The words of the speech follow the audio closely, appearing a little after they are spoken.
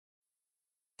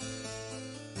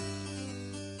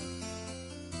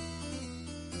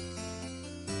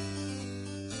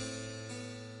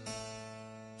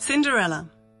Cinderella.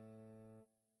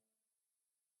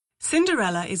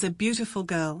 Cinderella is a beautiful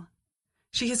girl.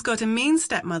 She has got a mean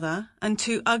stepmother and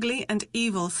two ugly and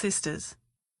evil sisters.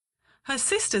 Her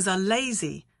sisters are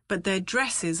lazy, but their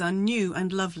dresses are new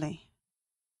and lovely.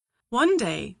 One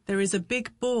day there is a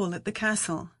big ball at the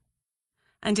castle,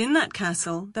 and in that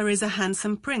castle there is a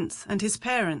handsome prince and his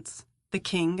parents, the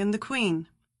king and the queen.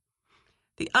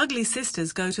 The ugly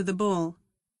sisters go to the ball.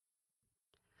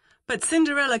 But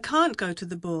Cinderella can't go to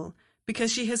the ball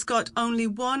because she has got only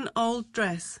one old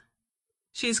dress.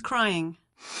 She is crying.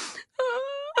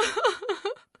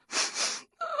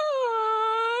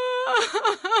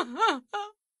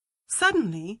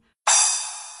 Suddenly,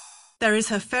 there is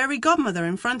her fairy godmother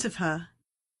in front of her.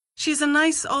 She is a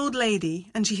nice old lady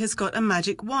and she has got a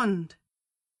magic wand.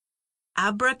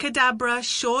 Abracadabra,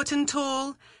 short and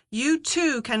tall, you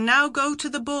too can now go to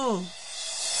the ball.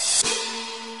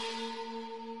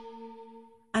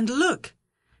 And look,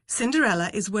 Cinderella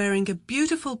is wearing a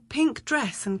beautiful pink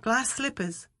dress and glass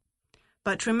slippers.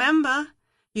 But remember,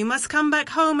 you must come back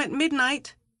home at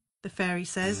midnight, the fairy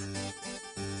says.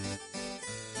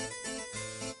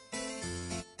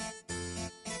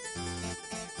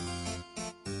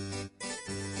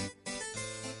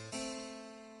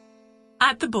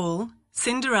 At the ball,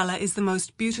 Cinderella is the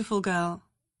most beautiful girl.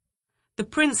 The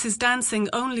prince is dancing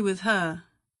only with her.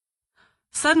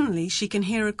 Suddenly she can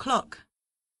hear a clock.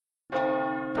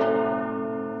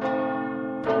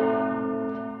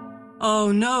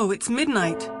 Oh no, it's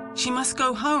midnight. She must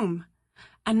go home.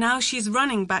 And now she is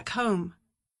running back home.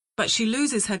 But she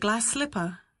loses her glass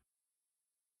slipper.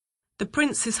 The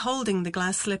prince is holding the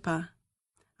glass slipper.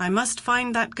 I must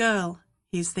find that girl,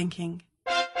 he is thinking.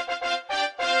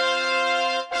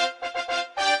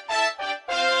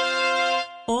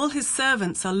 All his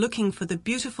servants are looking for the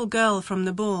beautiful girl from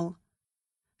the ball.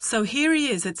 So here he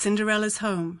is at Cinderella's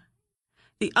home.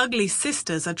 The ugly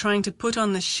sisters are trying to put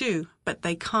on the shoe, but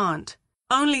they can't.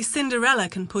 Only Cinderella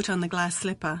can put on the glass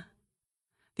slipper.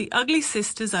 The ugly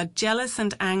sisters are jealous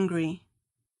and angry.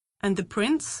 And the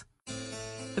prince?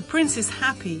 The prince is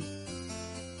happy.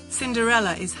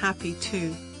 Cinderella is happy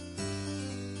too.